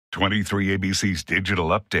23 ABC's Digital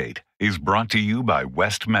Update is brought to you by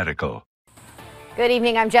West Medical. Good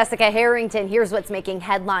evening, I'm Jessica Harrington. Here's what's making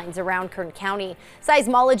headlines around Kern County.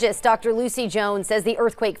 Seismologist Dr. Lucy Jones says the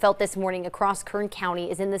earthquake felt this morning across Kern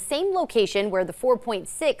County is in the same location where the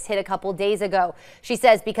 4.6 hit a couple days ago. She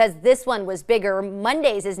says because this one was bigger,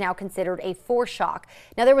 Monday's is now considered a foreshock.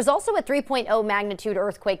 Now, there was also a 3.0 magnitude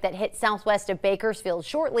earthquake that hit southwest of Bakersfield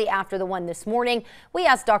shortly after the one this morning. We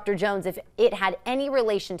asked Dr. Jones if it had any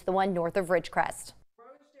relation to the one north of Ridgecrest.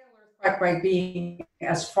 By being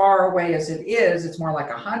as far away as it is, it's more like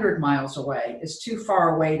 100 miles away. It's too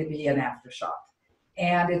far away to be an aftershock.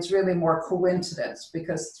 And it's really more coincidence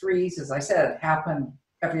because threes, as I said, happen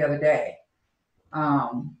every other day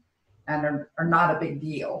and are not a big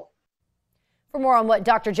deal. For more on what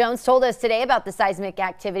Dr. Jones told us today about the seismic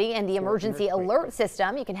activity and the emergency alert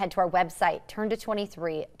system, you can head to our website,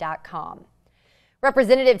 turnto23.com.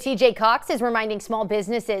 Representative TJ Cox is reminding small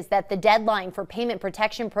businesses that the deadline for Payment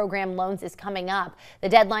Protection Program loans is coming up. The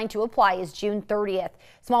deadline to apply is June 30th.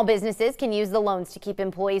 Small businesses can use the loans to keep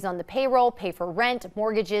employees on the payroll, pay for rent,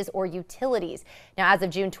 mortgages, or utilities. Now, as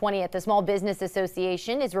of June 20th, the Small Business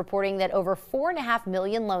Association is reporting that over 4.5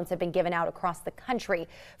 million loans have been given out across the country.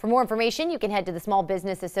 For more information, you can head to the Small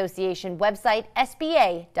Business Association website,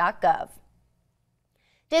 sba.gov.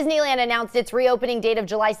 Disneyland announced its reopening date of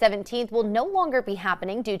July 17th will no longer be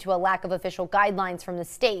happening due to a lack of official guidelines from the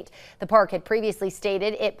state. The park had previously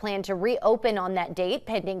stated it planned to reopen on that date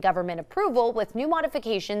pending government approval with new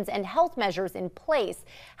modifications and health measures in place.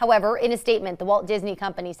 However, in a statement, the Walt Disney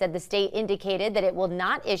Company said the state indicated that it will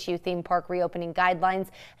not issue theme park reopening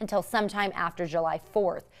guidelines until sometime after July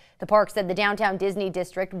 4th. The park said the Downtown Disney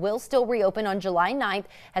District will still reopen on July 9th,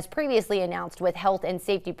 as previously announced, with health and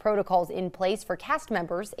safety protocols in place for cast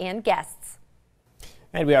members and guests.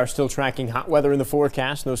 And we are still tracking hot weather in the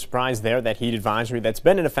forecast. No surprise there. That heat advisory that's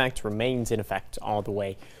been in effect remains in effect all the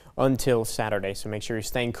way until Saturday, so make sure you're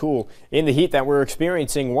staying cool in the heat that we're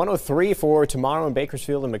experiencing. 103 for tomorrow in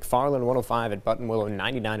Bakersfield and McFarland, 105 at Buttonwillow,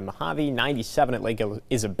 99 in Mojave, 97 at Lake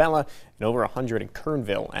Isabella, and over 100 in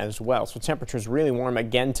Kernville as well. So temperatures really warm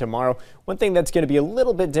again tomorrow. One thing that's going to be a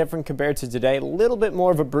little bit different compared to today, a little bit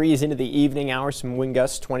more of a breeze into the evening hours, some wind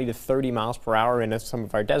gusts 20 to 30 miles per hour in some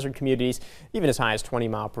of our desert communities, even as high as 20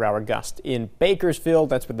 mile per hour gust in Bakersfield.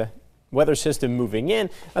 That's with the weather system moving in.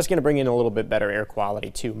 That's going to bring in a little bit better air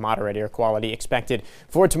quality too. Moderate air quality expected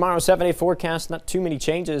for tomorrow's 7-day forecast. Not too many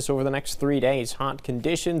changes over the next 3 days. Hot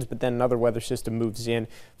conditions, but then another weather system moves in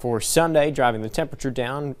for Sunday, driving the temperature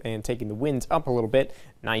down and taking the winds up a little bit.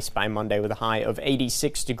 Nice by Monday with a high of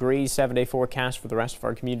 86 degrees. 7-day forecast for the rest of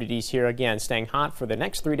our communities here. Again, staying hot for the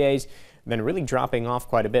next 3 days, then really dropping off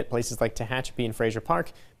quite a bit. Places like Tehachapi and Fraser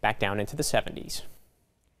Park back down into the 70s.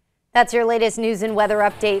 That's your latest news and weather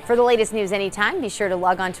update. For the latest news anytime, be sure to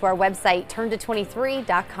log on to our website,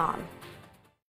 turnto23.com.